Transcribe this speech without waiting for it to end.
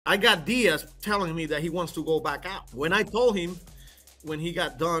I got Diaz telling me that he wants to go back out. When I told him when he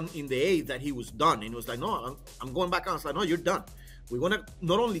got done in the eighth that he was done, and he was like, "No, I'm going back out." I was like, "No, you're done. We're gonna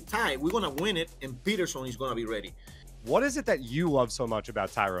not only tie, we're gonna win it, and Peterson is gonna be ready." What is it that you love so much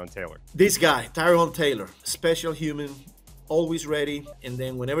about Tyrone Taylor? This guy, Tyrone Taylor, special human, always ready, and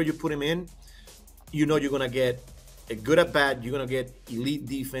then whenever you put him in, you know you're gonna get a good at bat. You're gonna get elite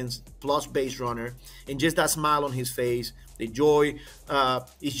defense plus base runner, and just that smile on his face, the joy.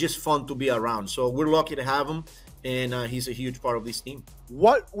 It's just fun to be around. So we're lucky to have him, and he's a huge part of this team.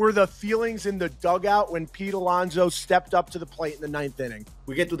 What were the feelings in the dugout when Pete Alonso stepped up to the plate in the ninth inning?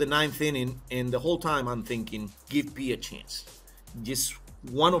 We get to the ninth inning, and the whole time I'm thinking, give P a chance. Just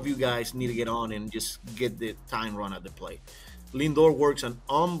one of you guys need to get on and just get the time run at the plate. Lindor works an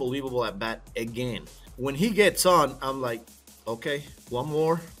unbelievable at bat again. When he gets on, I'm like, okay, one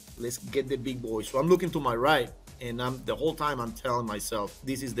more. Let's get the big boy. So I'm looking to my right, and the whole time I'm telling myself,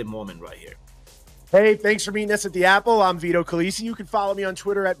 this is the moment right here. Hey, thanks for meeting us at the Apple. I'm Vito Calisi. You can follow me on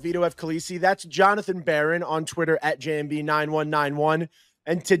Twitter at Vito F. Calisi. That's Jonathan Barron on Twitter at JMB9191.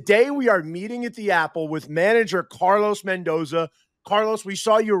 And today we are meeting at the Apple with manager Carlos Mendoza. Carlos, we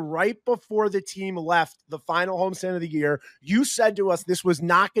saw you right before the team left the final homestand of the year. You said to us this was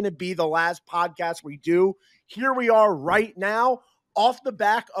not going to be the last podcast we do. Here we are right now, off the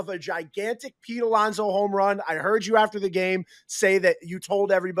back of a gigantic Pete Alonso home run. I heard you after the game say that you told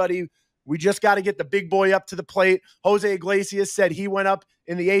everybody we just got to get the big boy up to the plate. Jose Iglesias said he went up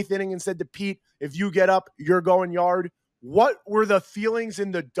in the eighth inning and said to Pete, if you get up, you're going yard. What were the feelings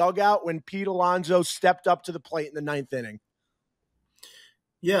in the dugout when Pete Alonso stepped up to the plate in the ninth inning?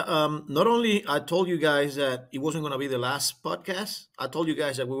 Yeah, not only I told you guys that it wasn't going to be the last podcast, I told you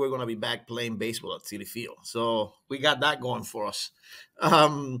guys that we were going to be back playing baseball at Citi Field. So we got that going for us.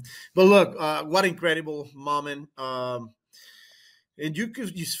 But look, what incredible moment. And you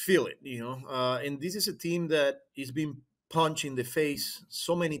could just feel it, and this is a team that is being punched in the face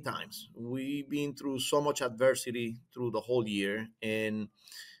so many times. We've been through so much adversity through the whole year, and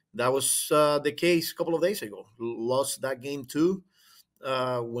that was the case a couple of days ago. Lost that game too.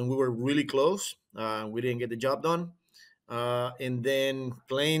 When we were really close. We didn't get the job done. And then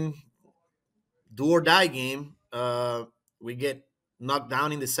playing do or die game, we get knocked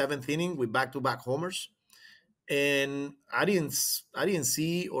down in the seventh inning with back-to-back homers. And I didn't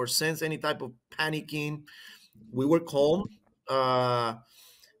see or sense any type of panicking. We were calm.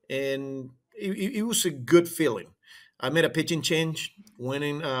 And it was a good feeling. I made a pitching change, went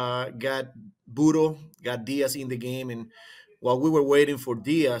in, got Budo, got Diaz in the game, and while we were waiting for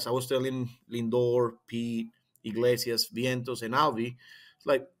Diaz, I was telling Lindor, Pete, Iglesias, Vientos, and Alvi, it's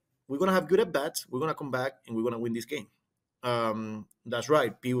like, we're going to have good at-bats. We're going to come back, and we're going to win this game. That's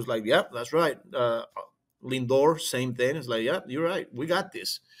right. Pete was like, yeah, that's right. Lindor, same thing. It's like, yeah, you're right. We got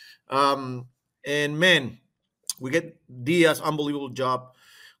this. And, man, we get Diaz, unbelievable job.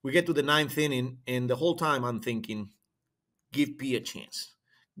 We get to the ninth inning, and the whole time I'm thinking, give Pete a chance.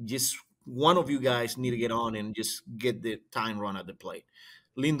 Just one of you guys need to get on and just get the time run at the plate.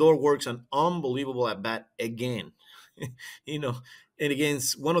 Lindor works an unbelievable at bat again, and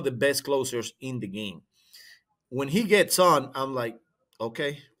against one of the best closers in the game. When he gets on, I'm like,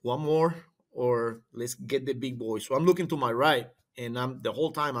 okay, one more, or let's get the big boy. So I'm looking to my right, and the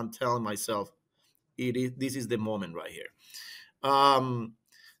whole time I'm telling myself, this is the moment right here.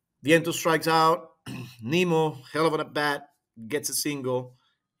 Viento strikes out. Nemo, hell of an at bat, gets a single.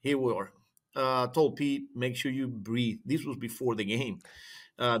 Here we are. Told Pete, make sure you breathe. This was before the game,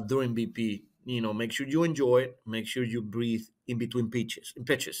 during BP. Make sure you enjoy it. Make sure you breathe in between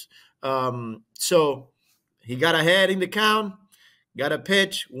pitches. So he got ahead in the count, got a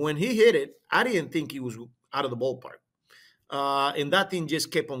pitch. When he hit it, I didn't think he was out of the ballpark. And that thing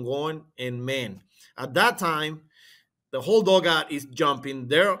just kept on going. And, man, at that time, the whole dugout is jumping.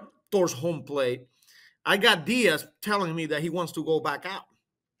 They're towards home plate. I got Diaz telling me that he wants to go back out.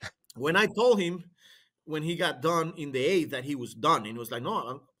 When I told him when he got done in the eighth that he was done, and he was like,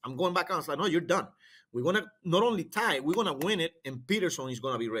 no, I'm going back out. I was like, no, you're done. We're going to not only tie, we're going to win it, and Peterson is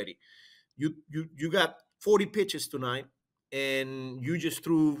going to be ready. You got 40 pitches tonight, and you just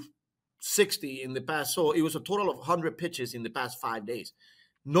threw 60 in the past. So it was a total of 100 pitches in the past 5 days.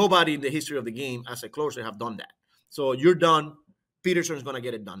 Nobody in the history of the game as a closer have done that. So you're done. Peterson's going to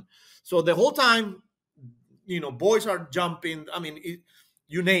get it done. So the whole time, boys are jumping. I mean,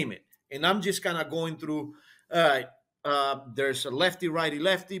 you name it. And I'm just kind of going through, there's a lefty, righty,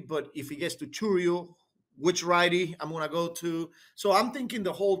 lefty. But if he gets to Churio, which righty I'm going to go to? So I'm thinking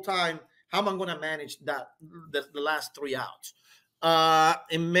the whole time, how am I going to manage that, the last 3 outs?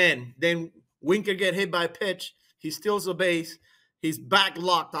 And, man, then Winker get hit by a pitch. He steals a base. his back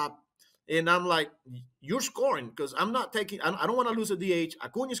locked up. And I'm like, you're scoring because I'm not taking, I don't want to lose a DH.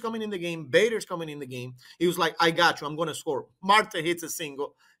 Acuña's coming in the game. Bader's coming in the game. He was like, I got you. I'm going to score. Marte hits a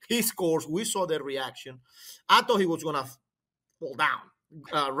single. He scores. We saw that reaction. I thought he was going to fall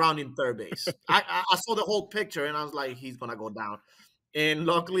down, rounding third base. I saw the whole picture and I was like, he's going to go down. And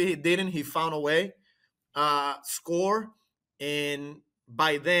luckily he didn't. He found a way, score. And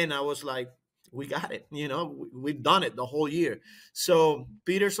by then I was like, we got it. We've done it the whole year. So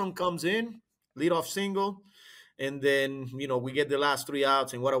Peterson comes in, leadoff single, and then, we get the last 3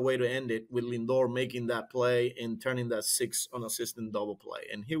 outs, and what a way to end it with Lindor making that play and turning that 6 unassisted double play.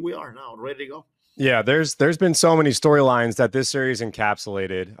 And here we are now, ready to go. Yeah, there's been so many storylines that this series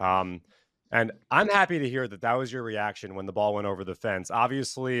encapsulated. And I'm happy to hear that was your reaction when the ball went over the fence.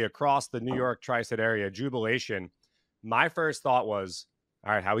 Obviously, across the New York tri-state area, jubilation. My first thought was,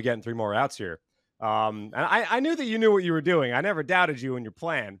 all right, how are we getting 3 more outs here? And I knew that you knew what you were doing. I never doubted you and your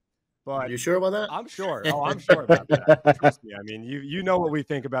plan. But you sure about that? I'm sure. Oh, I'm sure about that. Trust me. I mean, you know what we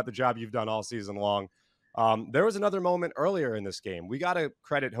think about the job you've done all season long. There was another moment earlier in this game. We got to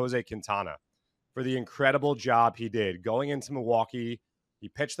credit Jose Quintana for the incredible job he did going into Milwaukee. He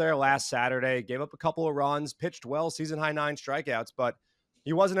pitched there last Saturday, gave up a couple of runs, pitched well, season-high 9 strikeouts, but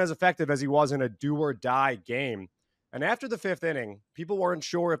he wasn't as effective as he was in a do-or-die game. And after the 5th inning, people weren't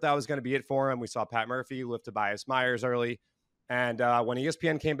sure if that was going to be it for him. We saw Pat Murphy lift Tobias Myers early. And when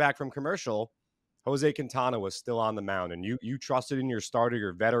ESPN came back from commercial, Jose Quintana was still on the mound. And you trusted in your starter,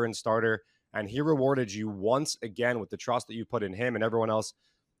 your veteran starter, and he rewarded you once again with the trust that you put in him and everyone else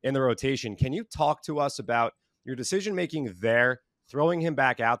in the rotation. Can you talk to us about your decision-making there, throwing him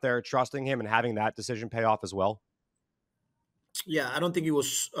back out there, trusting him, and having that decision pay off as well? Yeah, I don't think it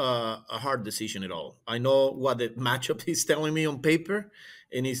was a hard decision at all. I know what the matchup is telling me on paper,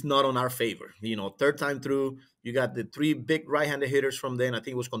 and it's not on our favor. Third time through, you got the 3 big right-handed hitters from then. I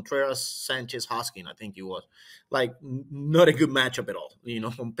think it was Contreras, Sanchez, Hoskin. I think it was like not a good matchup at all.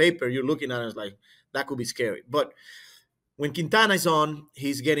 On paper, you're looking at it as like that could be scary. But when Quintana is on,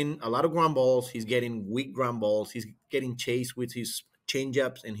 he's getting a lot of ground balls. He's getting weak ground balls. He's getting chased with his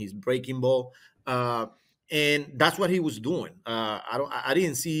changeups and his breaking ball. And that's what he was doing. I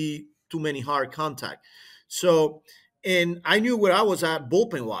didn't see too many hard contact. So, and I knew where I was at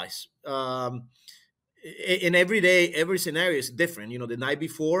bullpen wise. And every day, every scenario is different. The night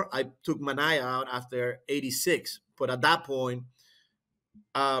before I took Manaya out after 86, but at that point,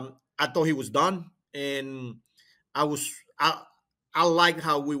 I thought he was done, and I liked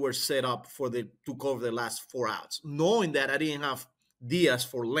how we were set up to cover the last 4 outs, knowing that I didn't have Diaz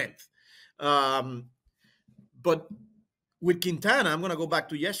for length. But with Quintana, I'm going to go back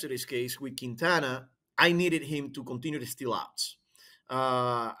to yesterday's case. With Quintana, I needed him to continue to steal outs.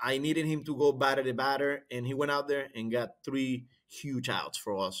 I needed him to go batter to batter, and he went out there and got 3 huge outs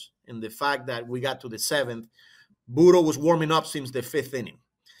for us. And the fact that we got to the 7th, Budo was warming up since the 5th inning.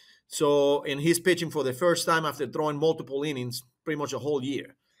 So, and he's pitching for the first time after throwing multiple innings pretty much a whole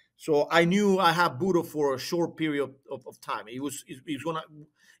year. So I knew I had Budo for a short period of time. He was going to,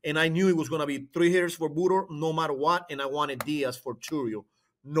 and I knew it was going to be 3 hitters for Budo no matter what, and I wanted Diaz for Churio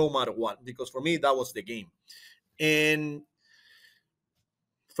no matter what, because for me, that was the game. And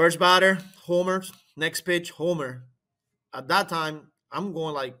first batter, homer, next pitch, homer. At that time, I'm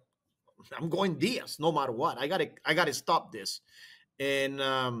going Diaz no matter what. I gotta stop this. And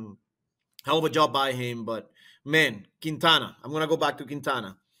hell of a job by him. But, man, Quintana, I'm going to go back to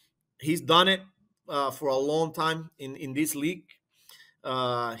Quintana. He's done it for a long time in this league.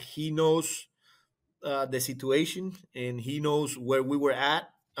 He knows the situation, and he knows where we were at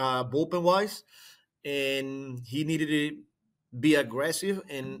bullpen-wise, and he needed to be aggressive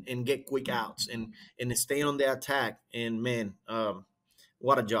and get quick outs and stay on the attack. And, man,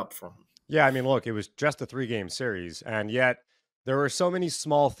 what a job from him. Yeah, I mean, look, it was just a 3-game series, and yet there were so many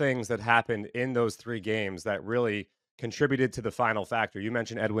small things that happened in those 3 games that really contributed to the final factor. You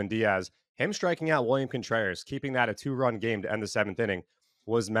mentioned Edwin Diaz. Him striking out William Contreras, keeping that a 2-run game to end the 7th inning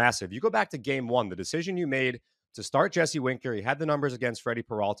was massive. You go back to game 1, the decision you made to start Jesse Winker. He had the numbers against Freddie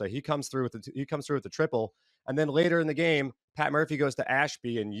Peralta. He comes through with the triple, and then later in the game, Pat Murphy goes to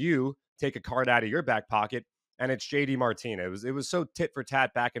Ashby, and you take a card out of your back pocket, and it's JD Martinez. It was so tit for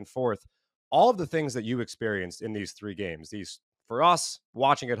tat, back and forth. All of the things that you experienced in these 3 games, these, for us,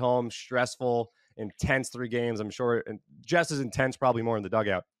 watching at home, stressful, intense 3 games, I'm sure, and just as intense, probably more in the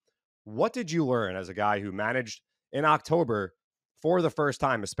dugout. What did you learn as a guy who managed in October for the first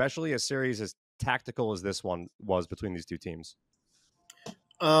time, especially a series as tactical as this one was between these 2 teams?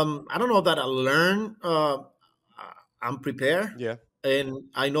 I don't know that I learned. I'm prepared. Yeah. And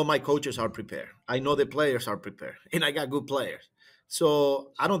I know my coaches are prepared. I know the players are prepared. And I got good players.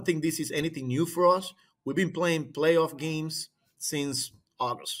 So I don't think this is anything new for us. We've been playing playoff games since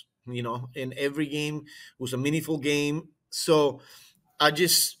August, and every game was a meaningful game. So I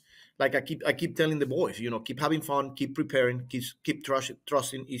just I keep telling the boys, keep having fun, keep preparing, keep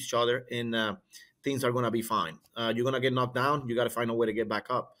trusting each other, and things are gonna be fine. You're gonna get knocked down, you got to find a way to get back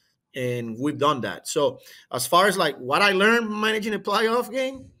up, and we've done that. So as far as like what I learned managing a playoff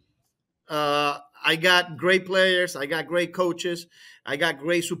game, I got great players, I got great coaches, I got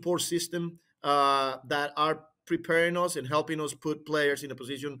great support system that are preparing us and helping us put players in a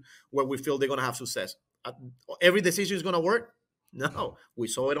position where we feel they're gonna have success. Uh, every decision is gonna work. No, we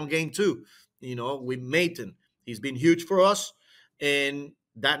saw it on game two. With Maton, he's been huge for us, and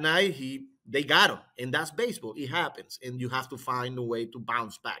that night they got him, and that's baseball. It happens, and you have to find a way to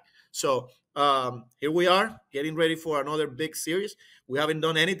bounce back. So here we are, getting ready for another big series. We haven't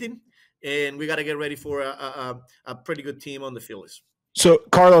done anything, and we got to get ready for a pretty good team on the Phillies. So,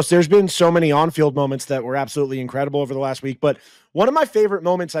 Carlos, there's been so many on-field moments that were absolutely incredible over the last week, but one of my favorite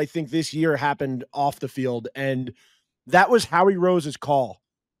moments I think this year happened off the field, and that was Howie Rose's call.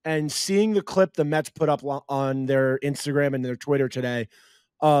 And seeing the clip the Mets put up on their Instagram and their Twitter today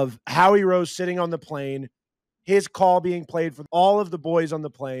of Howie Rose sitting on the plane, his call being played for all of the boys on the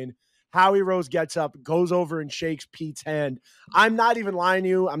plane. Howie Rose gets up, goes over and shakes Pete's hand. I'm not even lying to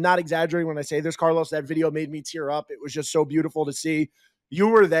you. I'm not exaggerating when I say this, Carlos. That video made me tear up. It was just so beautiful to see. You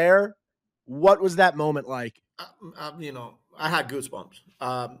were there. What was that moment like? I had goosebumps.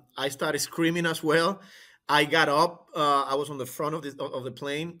 I started screaming as well. I got up. I was on the front of the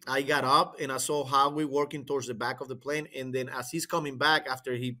plane. I got up and I saw Howie working towards the back of the plane. And then as he's coming back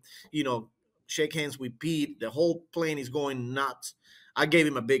after he, shake hands with Pete, the whole plane is going nuts. I gave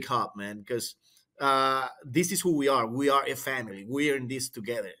him a big hug, man, because this is who we are. We are a family. We are in this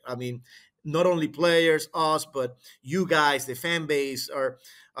together. I mean, not only players, us, but you guys, the fan base, our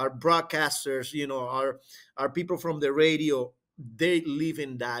broadcasters, our people from the radio. They live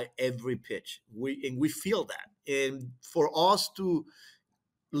and die every pitch. We feel that, and for us to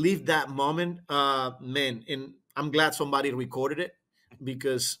live that moment, man, and I'm glad somebody recorded it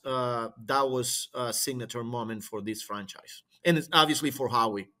because that was a signature moment for this franchise, and it's obviously for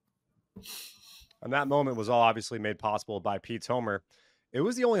Howie. And that moment was all obviously made possible by Pete's homer. It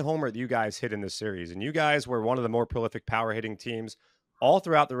was the only homer that you guys hit in this series, and you guys were one of the more prolific power hitting teams all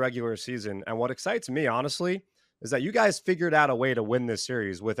throughout the regular season. And what excites me, honestly, is that you guys figured out a way to win this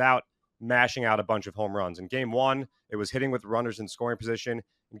series without mashing out a bunch of home runs. In game one, it was hitting with runners in scoring position.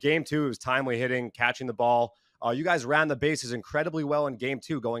 In game two, it was timely hitting, catching the ball. You guys ran the bases incredibly well in game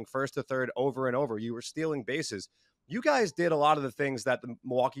two, going first to third over and over. You were stealing bases. You guys did a lot of the things that the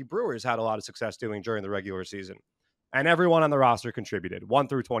Milwaukee Brewers had a lot of success doing during the regular season. And everyone on the roster contributed, 1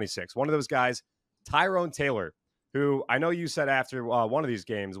 through 26. One of those guys, Tyrone Taylor, who I know you said after one of these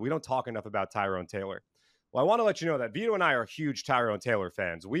games, we don't talk enough about Tyrone Taylor. Well, I want to let you know that Vito and I are huge Tyrone Taylor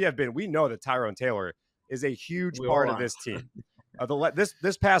fans. We know that Tyrone Taylor is a huge part of this team.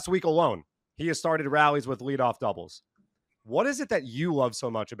 This past week alone, he has started rallies with leadoff doubles. What is it that you love so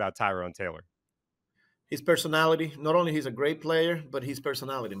much about Tyrone Taylor? His personality. Not only he's a great player, but his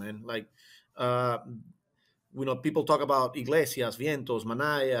personality, man. Like, people talk about Iglesias, Vientos,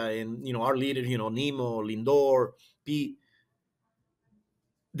 Manaya, and, our leaders, Nemo, Lindor, Pete.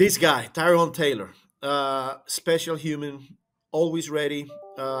 This guy, Tyrone Taylor, special human, always ready,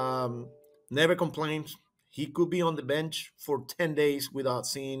 never complains. He could be on the bench for 10 days without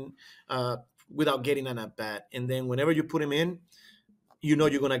getting an at-bat. And then whenever you put him in, you're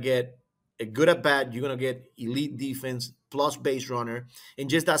going to get a good at-bat. You're going to get elite defense plus base runner. And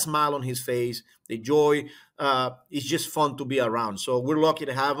just that smile on his face, the joy, it's just fun to be around. So we're lucky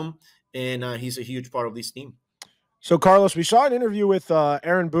to have him, and he's a huge part of this team. So, Carlos, we saw an interview with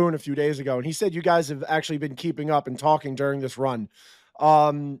Aaron Boone a few days ago, and he said you guys have actually been keeping up and talking during this run.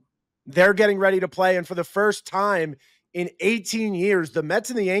 They're getting ready to play, and for the first time in 18 years, the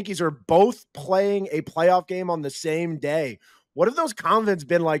Mets and the Yankees are both playing a playoff game on the same day. What have those convents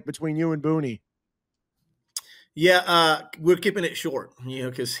been like between you and Booney? Yeah, we're keeping it short,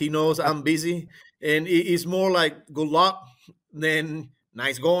 because he knows I'm busy, and it's more like good luck than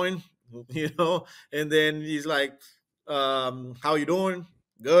nice going. And then he's like, how you doing?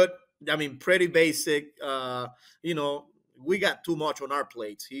 Good. I mean, pretty basic. We got too much on our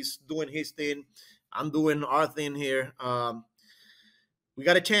plates. He's doing his thing. I'm doing our thing here. We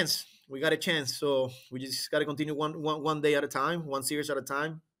got a chance. So we just got to continue one day at a time, one series at a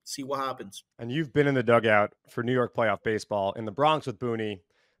time, see what happens. And you've been in the dugout for New York playoff baseball in the Bronx with Booney.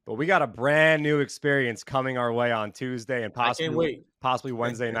 But we got a brand new experience coming our way on Tuesday and possibly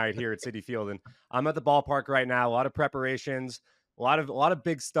Wednesday night here at Citi Field. And I'm at the ballpark right now. A lot of preparations. A lot of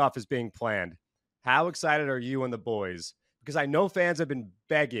big stuff is being planned. How excited are you and the boys? Because I know fans have been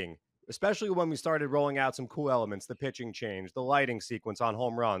begging, especially when we started rolling out some cool elements, the pitching change, the lighting sequence on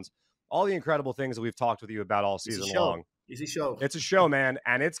home runs, all the incredible things that we've talked with you about all It's a season show. long. It's a show. It's a show, man,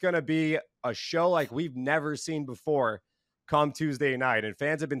 and it's going to be a show like we've never seen before come Tuesday night. And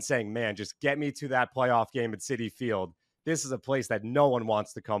fans have been saying, man, just get me to that playoff game at Citi Field. This is a place that no one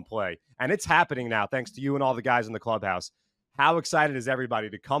wants to come play. And it's happening now, thanks to you and all the guys in the clubhouse. How excited is everybody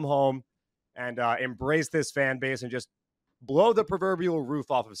to come home and embrace this fan base and just blow the proverbial roof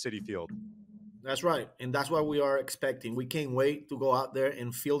off of Citi Field? That's right. And that's what we are expecting. We can't wait to go out there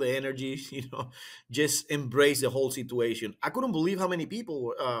and feel the energy, just embrace the whole situation. I couldn't believe how many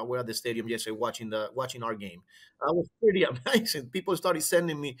people were at the stadium yesterday watching our game. That was pretty amazing. People started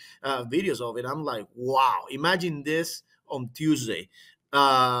sending me videos of it. I'm like, wow, imagine this on Tuesday.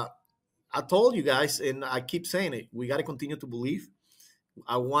 I told you guys, and I keep saying it, we got to continue to believe.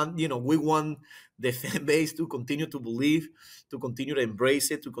 We want the fan base to continue to believe, to continue to embrace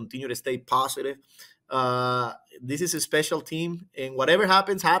it, to continue to stay positive. This is a special team, and whatever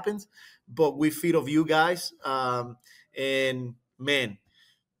happens, happens. But we feed of you guys. And man,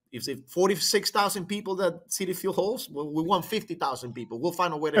 if it's 46,000 people that Citi Field holds, well, we want 50,000 people. We'll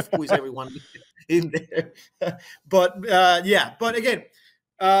find a way to squeeze everyone in there. But again,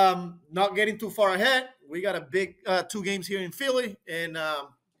 not getting too far ahead. We got a big 2 games here in Philly, and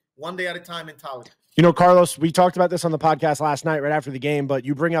one day at a time mentality. Carlos, we talked about this on the podcast last night right after the game, but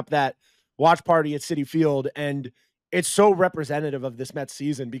you bring up that watch party at Citi Field, and it's so representative of this Mets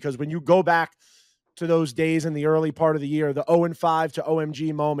season because when you go back to those days in the early part of the year, the 0-5 to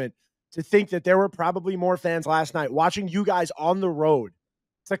OMG moment, to think that there were probably more fans last night watching you guys on the road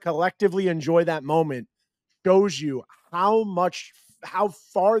to collectively enjoy that moment shows you how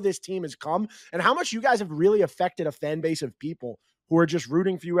far this team has come and how much you guys have really affected a fan base of people who are just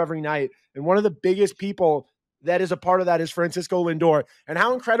rooting for you every night. And one of the biggest people that is a part of that is Francisco Lindor. And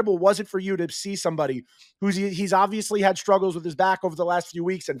how incredible was it for you to see somebody he's obviously had struggles with his back over the last few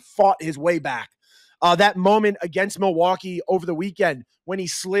weeks and fought his way back. That moment against Milwaukee over the weekend when he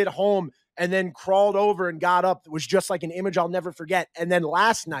slid home and then crawled over and got up was just like an image I'll never forget. And then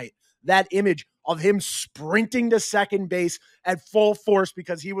last night, that image of him sprinting to second base at full force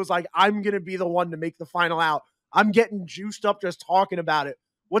because he was like, I'm going to be the one to make the final out. I'm getting juiced up just talking about it.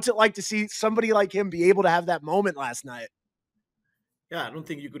 What's it like to see somebody like him be able to have that moment last night? Yeah, I don't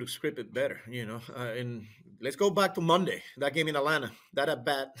think you could have scripted better, and let's go back to Monday, that game in Atlanta, that at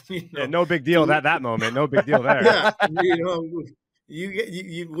bat. Yeah, no big deal. That moment, no big deal there. Yeah,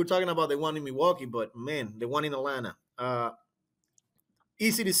 we're talking about the one in Milwaukee, but man, the one in Atlanta.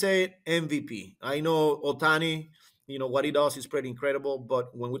 Easy to say it, MVP. I know Ohtani, what he does is pretty incredible,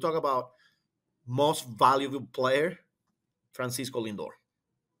 but when we talk about most valuable player, Francisco Lindor.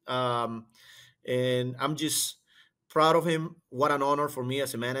 And I'm just proud of him. What an honor for me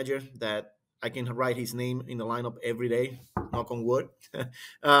as a manager that I can write his name in the lineup every day, knock on wood,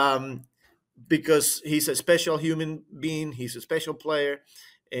 because he's a special human being. He's a special player.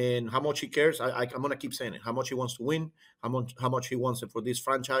 And how much he cares, I'm going to keep saying it, how much he wants to win, how much he wants it for this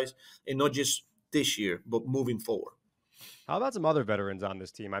franchise, and not just this year, but moving forward. How about some other veterans on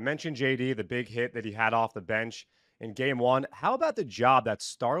this team? I mentioned JD, the big hit that he had off the bench in Game 1. How about the job that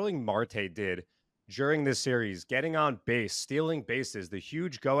Starling Marte did during this series, getting on base, stealing bases, the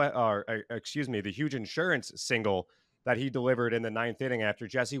huge the huge insurance single that he delivered in the 9th inning after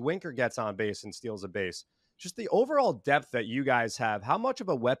Jesse Winker gets on base and steals a base? Just the overall depth that you guys have. How much of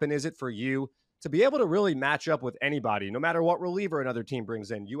a weapon is it for you to be able to really match up with anybody? No matter what reliever another team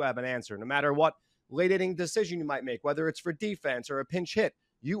brings in, you have an answer. No matter what late inning decision you might make, whether it's for defense or a pinch hit,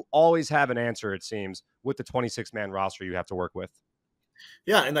 you always have an answer, it seems, with the 26-man roster you have to work with.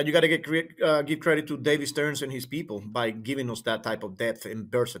 Yeah, and you got to give credit to David Stearns and his people by giving us that type of depth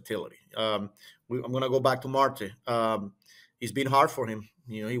and versatility. I'm going to go back to Marte. It's been hard for him.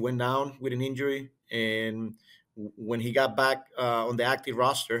 He went down with an injury, and when he got back on the active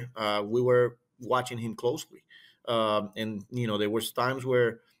roster, we were watching him closely. And there was times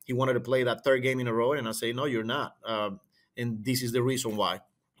where he wanted to play that 3rd game in a row, and I say, no, you're not. And this is the reason why.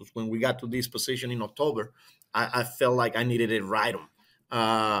 Because when we got to this position in October, I felt like I needed to ride him.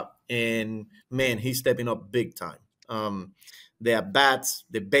 And man, he's stepping up big time. The at-bats,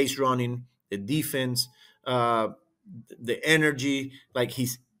 the base running, the defense, the energy, like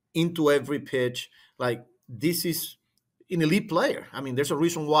he's into every pitch. Like this is an elite player. I mean, there's a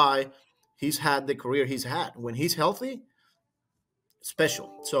reason why he's had the career he's had. When he's healthy,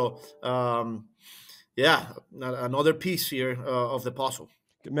 special. So, another piece here of the puzzle.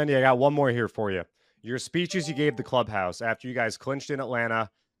 Mendy, I got one more here for you. your speeches you gave the clubhouse after you guys clinched in Atlanta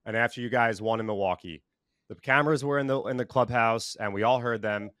and after you guys won in Milwaukee. The cameras were in the clubhouse, and we all heard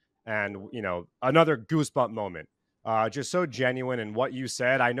them. And another goosebump moment. Just so genuine in what you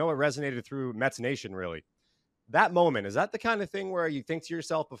said. I know it resonated through Mets Nation, really. That moment, is that the kind of thing where you think to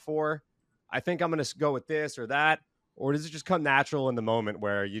yourself before, I think I'm going to go with this or that? Or does it just come natural in the moment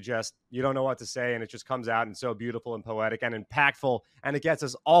where you don't know what to say, and it just comes out and so beautiful and poetic and impactful, and it gets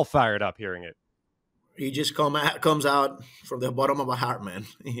us all fired up hearing it? It just comes out from the bottom of my heart, man.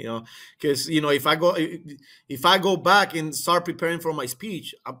 Because if I go back and start preparing for my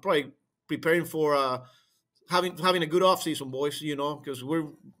speech, I'm probably preparing for having a good offseason, boys. Because we're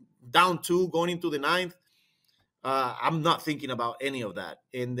down 2 going into the 9th. I'm not thinking about any of that.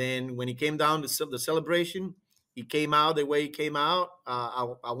 And then when it came down to the celebration, it came out the way it came out.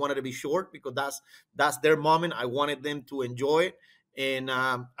 I wanted to be short because that's their moment. I wanted them to enjoy it, and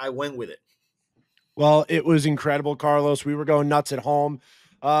I went with it. Well, it was incredible, Carlos. We were going nuts at home.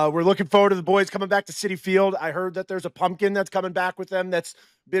 We're looking forward to the boys coming back to Citi Field. I heard that there's a pumpkin that's coming back with them that's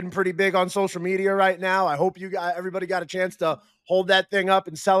been pretty big on social media right now. I hope everybody got a chance to hold that thing up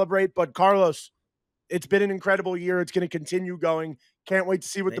and celebrate. But Carlos, it's been an incredible year. It's going to continue going. Can't wait to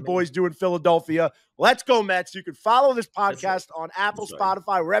see what the boys do in Philadelphia. Let's go, Mets. You can follow this podcast on Apple,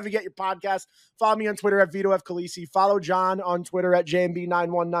 Spotify, wherever you get your podcasts. Follow me on Twitter at Vito F. Khaleesi. Follow John on Twitter at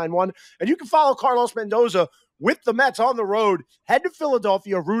JMB9191. And you can follow Carlos Mendoza with the Mets on the road. Head to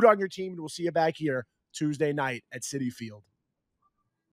Philadelphia, root on your team, and we'll see you back here Tuesday night at Citi Field.